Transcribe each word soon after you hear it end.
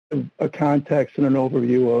a context and an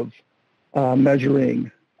overview of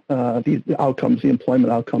measuring the outcomes, the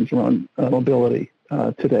employment outcomes around mobility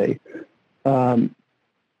today.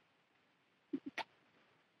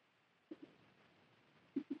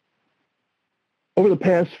 Over the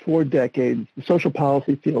past 4 decades, the social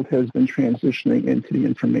policy field has been transitioning into the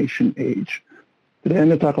information age. Today, I'm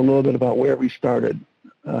going to talk a little bit about where we started.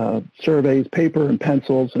 Surveys, paper and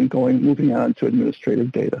pencils, and moving on to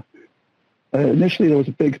administrative data. Initially, there was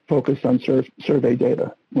a big focus on survey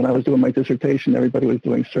data. When I was doing my dissertation, everybody was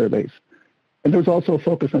doing surveys. And there was also a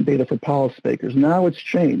focus on data for policymakers. Now it's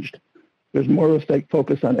changed. There's more of a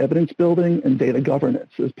focus on evidence building and data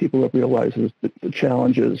governance, as people have realized the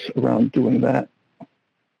challenges around doing that.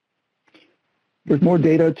 There's more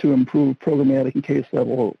data to improve programmatic and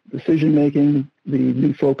case-level decision-making. The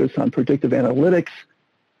new focus on predictive analytics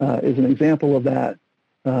is an example of that.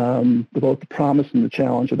 Both the promise and the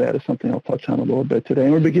challenge of that is something I'll touch on a little bit today.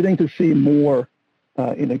 And we're beginning to see more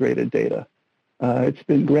integrated data. It's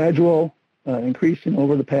been gradual, increasing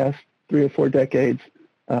over the past 3 or 4 decades,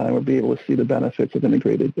 and we'll be able to see the benefits of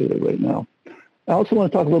integrated data right now. I also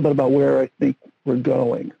want to talk a little bit about where I think we're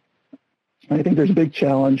going. I think there's a big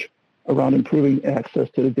challenge around improving access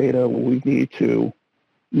to the data we need to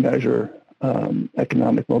measure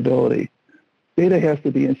economic mobility. Data has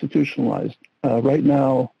to be institutionalized. Right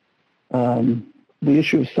now, the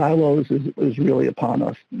issue of silos is really upon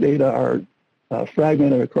us. Data are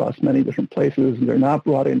fragmented across many different places, and they're not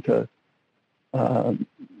brought into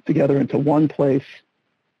together into one place.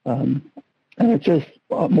 And it's just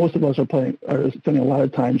most of us are spending a lot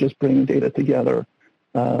of time just bringing data together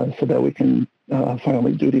so that we can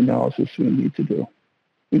finally do the analysis we need to do.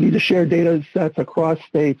 We need to share data sets across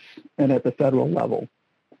states and at the federal level.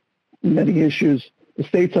 Many issues, the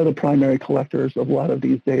states are the primary collectors of a lot of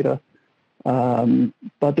these data,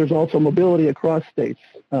 but there's also mobility across states.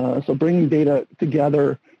 So bringing data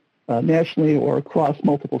together nationally or across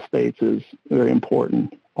multiple states is very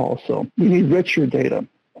important also. We need richer data.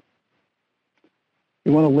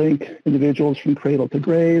 We want to link individuals from cradle to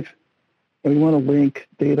grave, and we want to link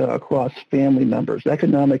data across family members.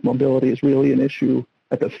 Economic mobility is really an issue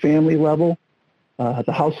at the family level, at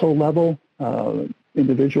the household level.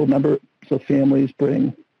 Individual members of families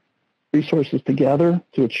bring resources together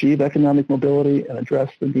to achieve economic mobility and address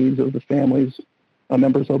the needs of the families,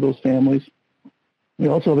 members of those families. We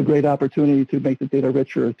also have a great opportunity to make the data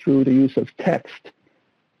richer through the use of text.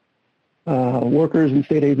 Workers and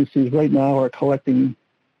state agencies right now are collecting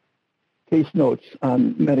case notes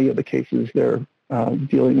on many of the cases they're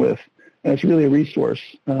dealing with. And it's really a resource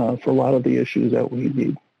for a lot of the issues that we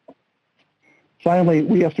need. Finally,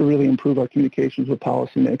 we have to really improve our communications with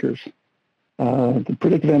policymakers. The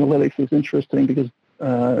predictive analytics is interesting because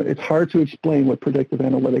it's hard to explain what predictive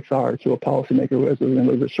analytics are to a policymaker who has a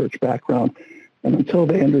research background. And until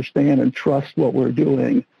they understand and trust what we're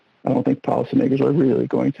doing, I don't think policymakers are really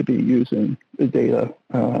going to be using the data,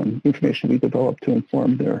 information we develop to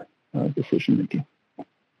inform their decision making.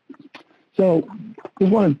 So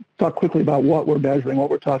just want to talk quickly about what we're measuring, what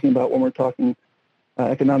we're talking about when we're talking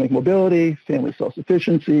economic mobility, family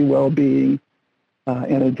self-sufficiency, well-being,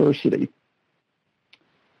 and adversity.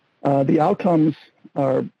 The outcomes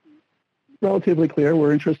are relatively clear.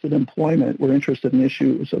 We're interested in employment. We're interested in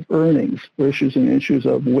issues of earnings. We're interested in issues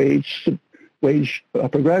of wage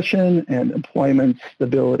progression and employment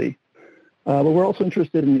stability. But we're also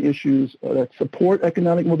interested in issues that support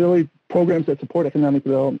economic mobility, programs that support economic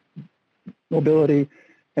mobility,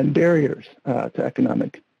 and barriers to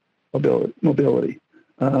economic mobility.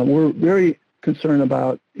 We're very concerned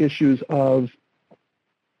about issues of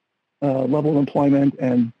level of employment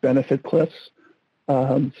and benefit cliffs.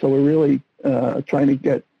 So we're really trying to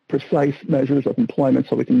get precise measures of employment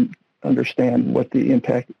so we can understand what the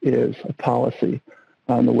impact is of policy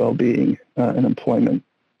on the well-being and employment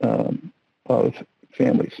of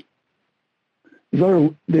families. The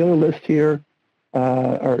other list here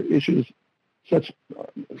are issues such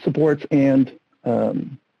supports and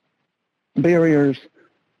barriers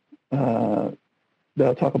that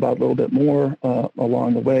I'll talk about a little bit more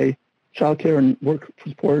along the way. Child care and work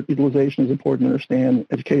support utilization is important to understand.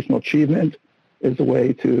 Educational achievement is a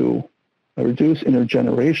way to reduce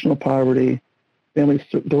intergenerational poverty. Family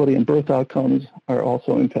stability and birth outcomes are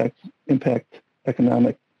also impact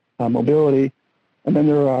economic mobility. And then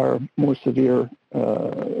there are more severe,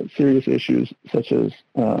 serious issues such as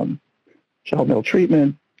child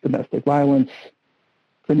maltreatment, domestic violence,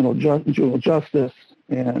 criminal juvenile justice,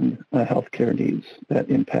 and healthcare needs that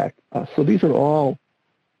impact us. So these are all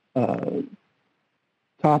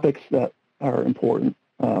topics that are important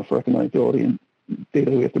for economic mobility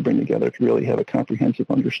data we have to bring together to really have a comprehensive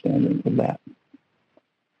understanding of that.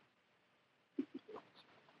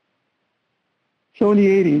 So in the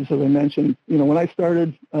 80s, as I mentioned, when I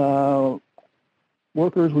started,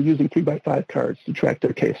 workers were using 3x5 cards to track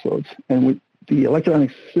their caseloads. And the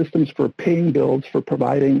electronic systems for paying bills, for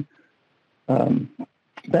providing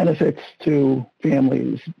benefits to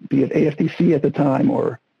families, be it AFDC at the time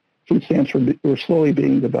or food stamps, were slowly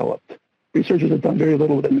being developed. Researchers had done very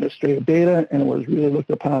little with administrative data, and it was really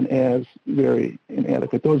looked upon as very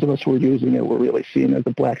inadequate. Those of us who were using it were really seen as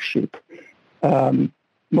the black sheep.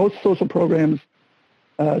 Most social programs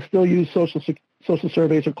still use social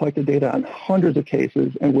surveys or collected data on hundreds of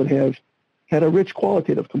cases and would have had a rich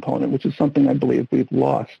qualitative component, which is something I believe we've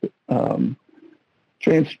lost.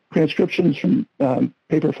 Transcriptions from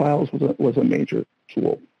paper files was a major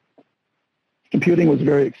tool. Computing was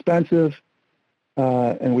very expensive,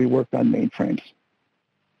 and we worked on mainframes.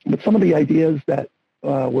 But some of the ideas that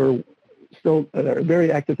are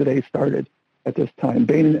very active today started at this time.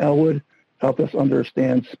 Bain and Elwood helped us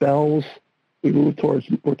understand spells. We moved towards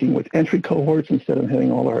working with entry cohorts instead of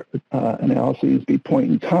having all our analyses be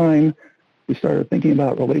point in time. We started thinking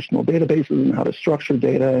about relational databases and how to structure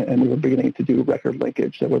data, and we were beginning to do record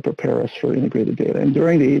linkage that would prepare us for integrated data. And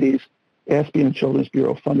during the 80s, ASPE and Children's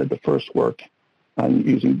Bureau funded the first work on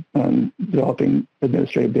developing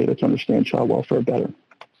administrative data to understand child welfare better.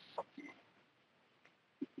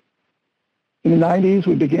 In the 90s,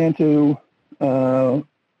 we began to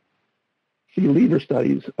see leader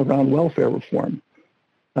studies around welfare reform.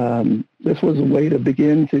 This was a way to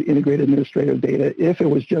begin to integrate administrative data if it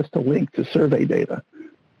was just a link to survey data.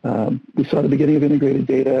 We saw the beginning of integrated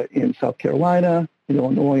data in South Carolina, in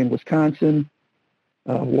Illinois, and Wisconsin.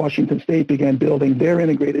 Washington State began building their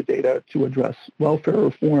integrated data to address welfare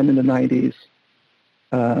reform in the 90s.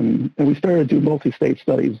 And we started to do multi-state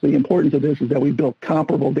studies. The importance of this is that we built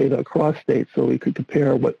comparable data across states so we could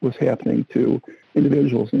compare what was happening to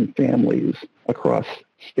individuals and families across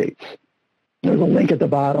states. There's a link at the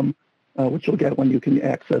bottom, which you'll get when you can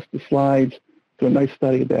access the slides, to a nice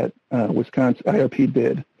study that Wisconsin IRP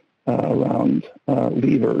did around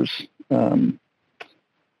leavers.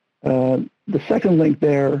 The second link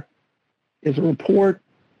there is a report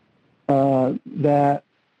that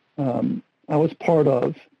I was part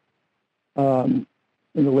of in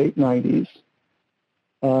the late 90s.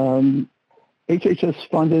 HHS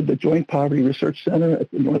funded the Joint Poverty Research Center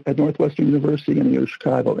at Northwestern University in New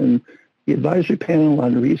Chicago, and the advisory panel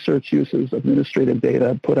on research uses of administrative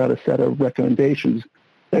data put out a set of recommendations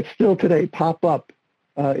that still today pop up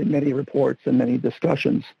in many reports and many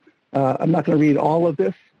discussions. I'm not going to read all of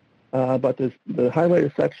this, but the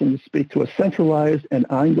highlighted sections speak to a centralized and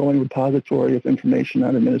ongoing repository of information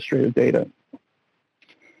on administrative data.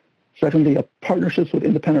 Secondly, partnerships with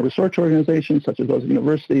independent research organizations, such as those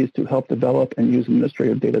universities, to help develop and use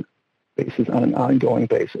administrative databases on an ongoing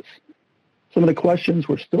basis. Some of the questions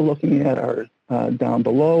we're still looking at are down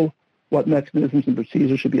below. What mechanisms and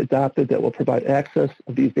procedures should be adopted that will provide access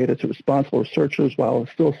of these data to responsible researchers while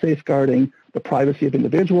still safeguarding the privacy of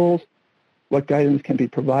individuals? What guidance can be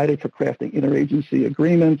provided for crafting interagency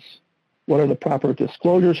agreements? What are the proper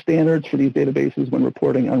disclosure standards for these databases when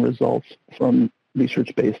reporting on results from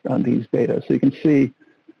research based on these data? So you can see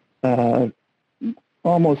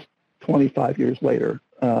almost 25 years later,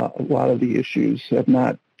 a lot of the issues have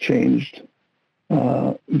not changed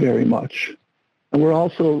very much. And we're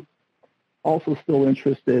also still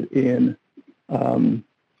interested in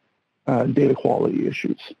data quality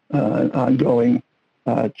issues, an ongoing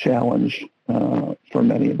challenge for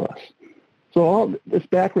many of us. So all this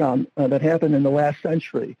background that happened in the last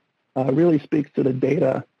century really speaks to the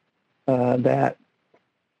data that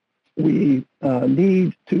we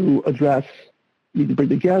need to bring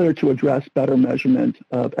together to address better measurement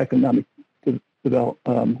of economic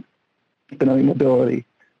mobility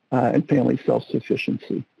and family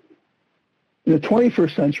self-sufficiency. In the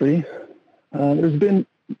 21st century, there's been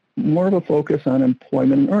more of a focus on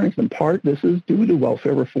employment and earnings. In part, this is due to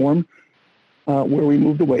welfare reform, where we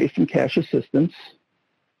moved away from cash assistance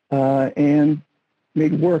and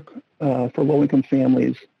made work for low-income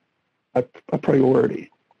families a priority.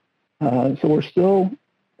 So we're still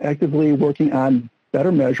actively working on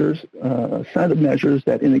better measures, a set of measures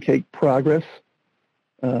that indicate progress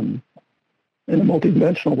in a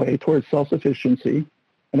multidimensional way towards self-sufficiency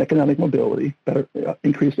and economic mobility,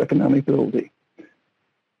 increased economic mobility.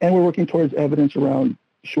 And we're working towards evidence around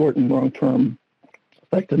short and long-term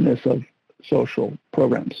effectiveness of social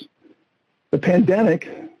programs. The pandemic,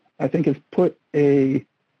 I think, has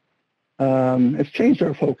has changed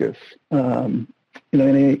our focus. In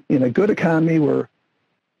a good economy, we're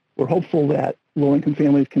hopeful that low-income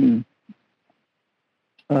families can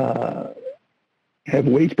have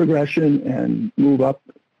wage progression and move up,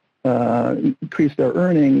 increase their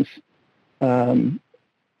earnings. In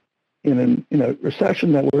a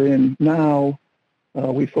recession that we're in now,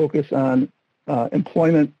 we focus on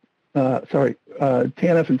employment,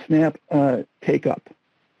 TANF and SNAP take-up.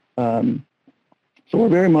 So we're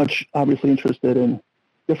very much obviously interested in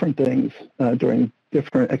different things during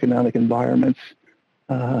different economic environments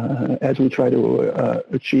as we try to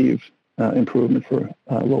achieve improvement for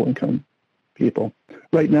low-income people.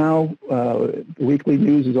 Right now, the weekly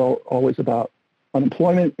news is always about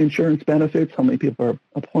unemployment insurance benefits, how many people are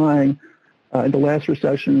applying. In the last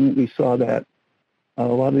recession, we saw that a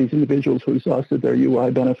lot of these individuals who exhausted their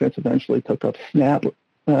UI benefits eventually took up SNAP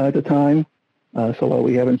at the time. So while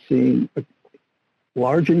we haven't seen a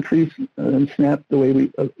large increase in SNAP the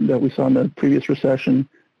way that we saw in the previous recession,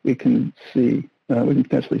 we can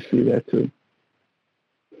potentially see that too.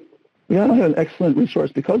 We now have an excellent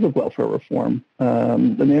resource because of welfare reform.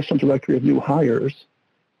 The National Directory of New Hires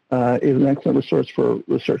is an excellent resource for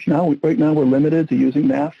research. Right now, we're limited to using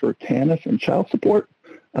that for TANF and child support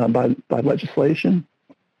by legislation,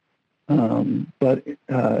 but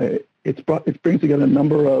it brings together a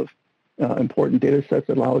number of important data sets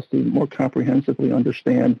that allow us to more comprehensively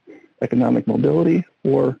understand economic mobility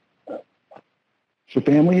for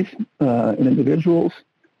families and individuals,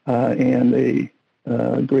 and a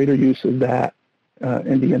greater use of that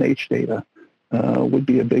NDNH data would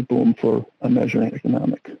be a big boom for measuring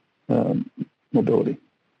economic mobility.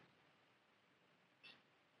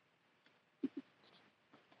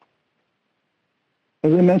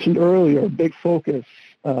 As I mentioned earlier, a big focus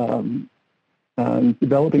on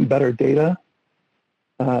developing better data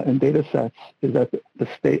and data sets is at the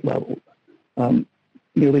state level.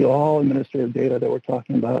 Nearly all administrative data that we're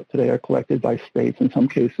talking about today are collected by states, in some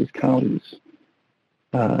cases counties.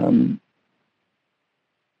 So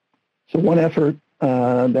one effort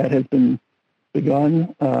that has been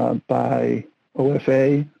begun by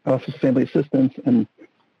OFA, Office of Family Assistance, and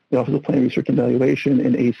the Office of Planning, Research, and Evaluation,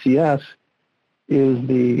 and ACS, is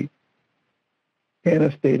the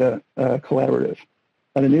TANF Data Collaborative,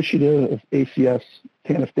 an initiative of ACS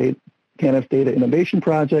TANF Data Innovation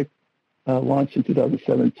Project, launched in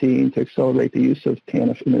 2017 to accelerate the use of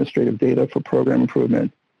TANF administrative data for program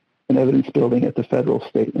improvement and evidence building at the federal,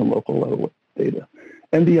 state, and local level data.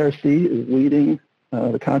 MDRC is leading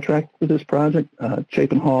the contract for this project.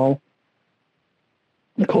 Chapin Hall,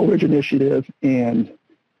 the Goerge Initiative, and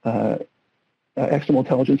External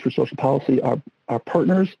Intelligence for Social Policy are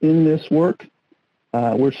partners in this work.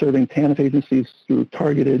 We're serving TANF agencies through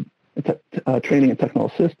targeted training and technical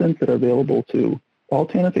assistance that are available to all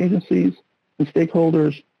TANF agencies and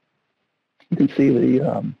stakeholders. You can see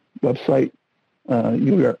the website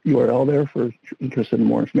URL there for if you're interested in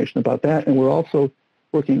more information about that. And we're also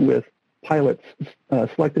working with pilots,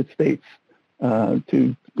 selected states,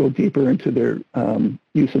 to go deeper into their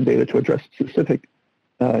use of data to address specific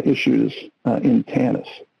issues in TANF.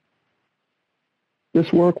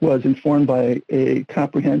 This work was informed by a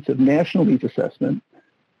comprehensive national needs assessment.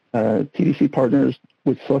 TDC partners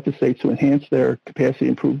with selected states to enhance their capacity to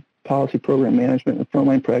improve policy program management and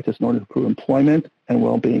frontline practice in order to improve employment and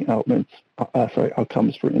well-being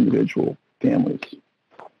outcomes for individual families.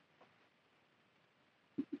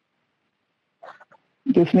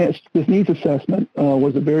 This needs assessment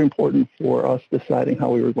was very important for us deciding how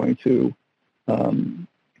we were going to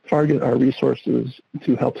target our resources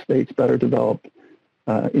to help states better develop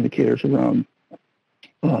indicators around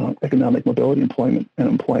economic mobility, employment, and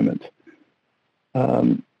employment.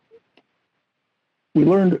 We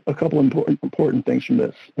learned a couple important things from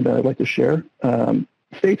this that I'd like to share.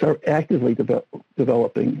 States are actively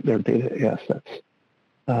developing their data assets.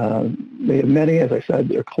 They have many, as I said,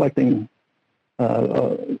 they're collecting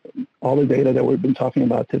all the data that we've been talking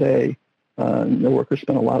about today. The workers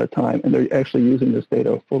spend a lot of time, and they're actually using this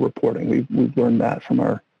data for reporting. We've learned that from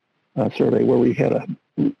our survey, where we had a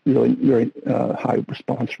really very high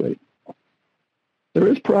response rate. There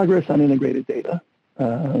is progress on integrated data.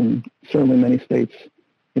 Certainly many states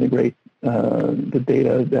integrate the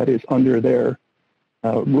data that is under their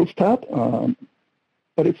rooftop,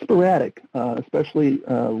 but it's sporadic, especially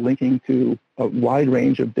linking to a wide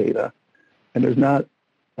range of data, and there's not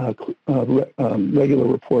regular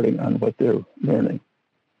reporting on what they're learning.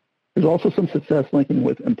 There's also some success linking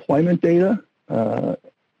with employment data,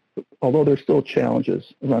 although there's still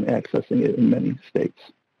challenges around accessing it in many states.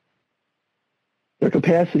 There are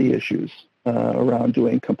capacity issues around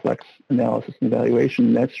doing complex analysis and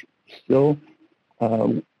evaluation. That's still,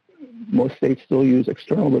 most states still use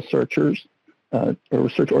external researchers or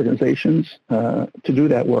research organizations to do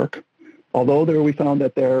that work. Although we found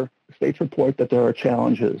that states report that there are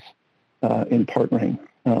challenges in partnering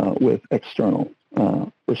with external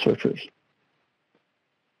researchers.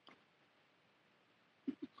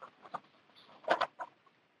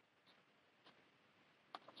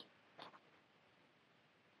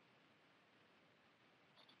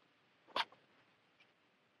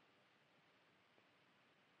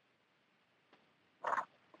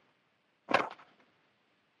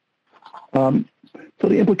 So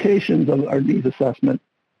the implications of our needs assessment,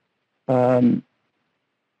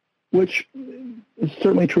 which is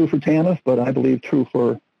certainly true for TANF, but I believe true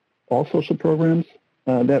for all social programs,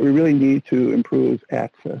 that we really need to improve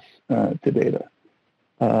access to data.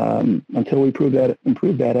 Until we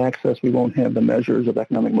improve that access, we won't have the measures of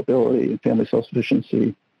economic mobility and family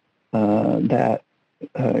self-sufficiency that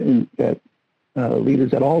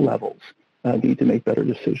leaders at all levels need to make better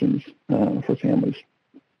decisions for families.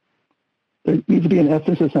 There needs to be an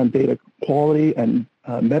emphasis on data quality and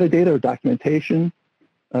metadata or documentation.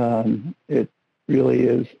 It really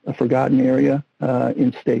is a forgotten area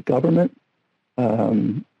in state government.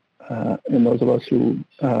 And those of us who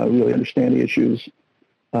really understand the issues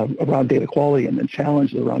around data quality and the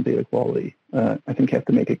challenges around data quality, I think have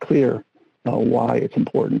to make it clear why it's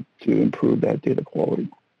important to improve that data quality.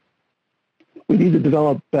 We need to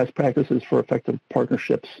develop best practices for effective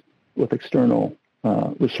partnerships with external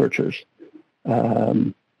researchers.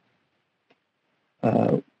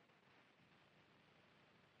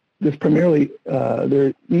 This primarily,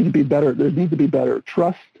 there needs to be better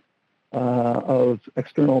trust of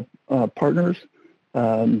external partners,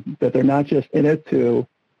 that they're not just in it to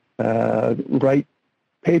write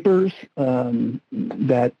papers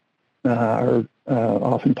that are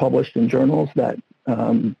often published in journals that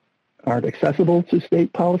aren't accessible to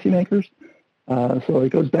state policymakers. So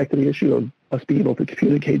it goes back to the issue of us being able to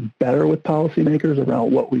communicate better with policymakers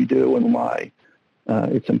around what we do and why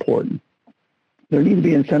it's important. There need to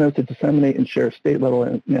be incentives to disseminate and share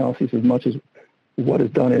state-level analyses as much as what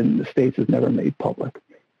is done in the states is never made public.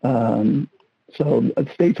 So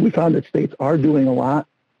we found that states are doing a lot,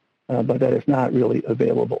 but that it's not really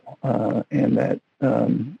available, and that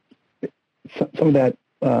some of that,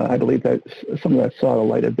 I believe that some of that saw the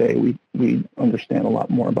light of day. We understand a lot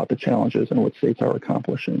more about the challenges and what states are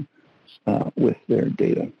accomplishing with their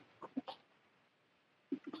data.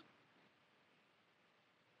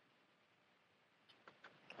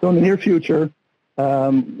 So in the near future,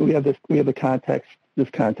 we have the context.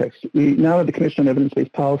 We now have the Commission on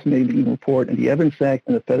Evidence-Based Policy Making report and the Evidence Act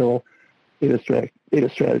and the Federal Data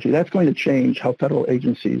Strategy. That's going to change how federal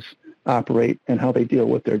agencies operate and how they deal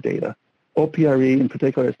with their data. OPRE in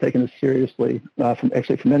particular has taken this seriously for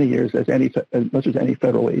many years as much as any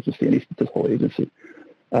federal agency, any statistical agency.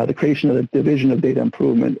 The creation of the Division of Data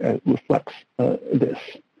Improvement reflects this.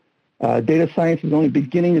 Data science is only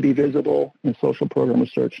beginning to be visible in social program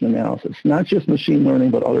research and analysis, not just machine learning,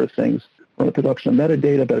 but other things, from the production of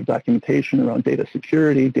metadata, better documentation around data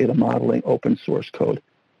security, data modeling, open source code.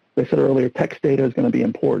 As I said earlier, text data is going to be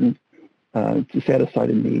important to satisfy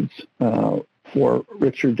the needs for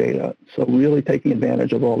richer data. So really taking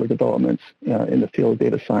advantage of all the developments in the field of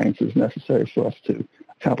data science is necessary for us to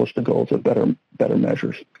accomplish the goals of better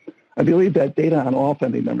measures. I believe that data on all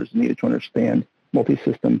family members is needed to understand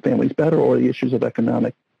multi-system families better, or the issues of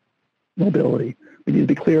economic mobility. We need to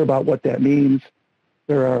be clear about what that means.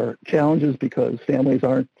 There are challenges because families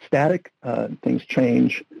aren't static, things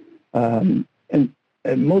change, and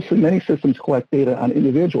many systems collect data on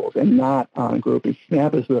individuals and not on groups.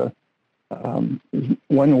 SNAP is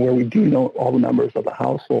one where we do know all the members of the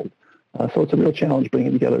household. So it's a real challenge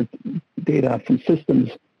bringing together data from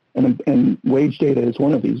systems, and wage data is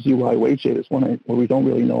one of these. UI wage data is one where we don't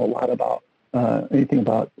really know a lot about anything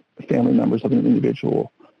about family members of an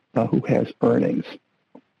individual who has earnings.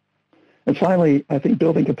 And finally, I think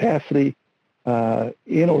building capacity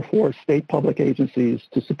in or for state public agencies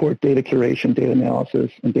to support data curation, data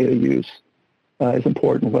analysis, and data use is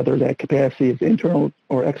important. Whether that capacity is internal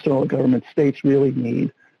or external government, states really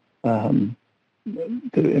need to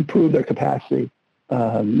improve their capacity,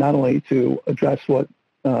 not only to address what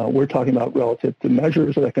we're talking about relative to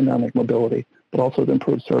measures of economic mobility, but also to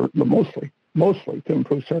improve, mostly to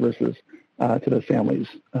improve services to the families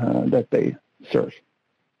that they serve.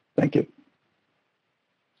 Thank you.